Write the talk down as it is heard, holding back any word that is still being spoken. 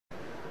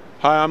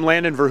Hi, I'm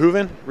Landon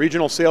Verhoeven,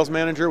 Regional Sales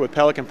Manager with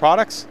Pelican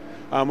Products.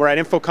 We're at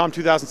InfoComm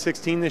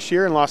 2016 this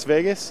year in Las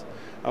Vegas.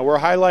 We're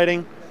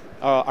highlighting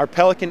our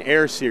Pelican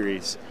Air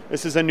series.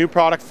 This is a new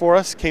product for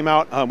us, came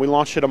out, we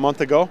launched it a month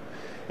ago.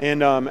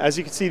 And as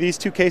you can see, these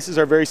two cases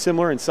are very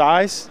similar in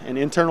size and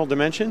internal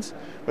dimensions,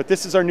 but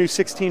this is our new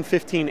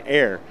 1615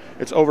 Air.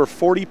 It's over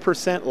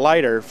 40%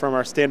 lighter from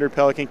our standard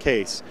Pelican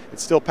case.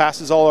 It still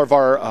passes all of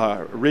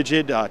our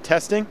rigid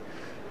testing.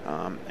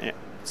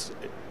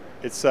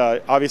 It's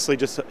obviously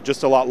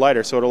just a lot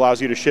lighter, so it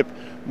allows you to ship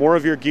more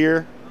of your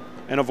gear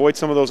and avoid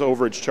some of those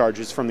overage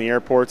charges from the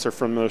airports or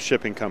from those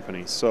shipping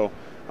companies. So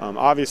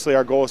obviously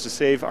our goal is to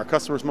save our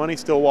customers money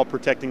still while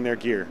protecting their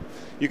gear.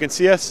 You can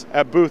see us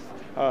at booth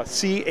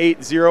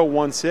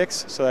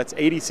C8016, so that's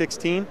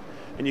 8016,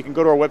 and you can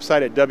go to our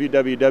website at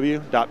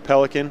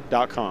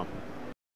www.pelican.com.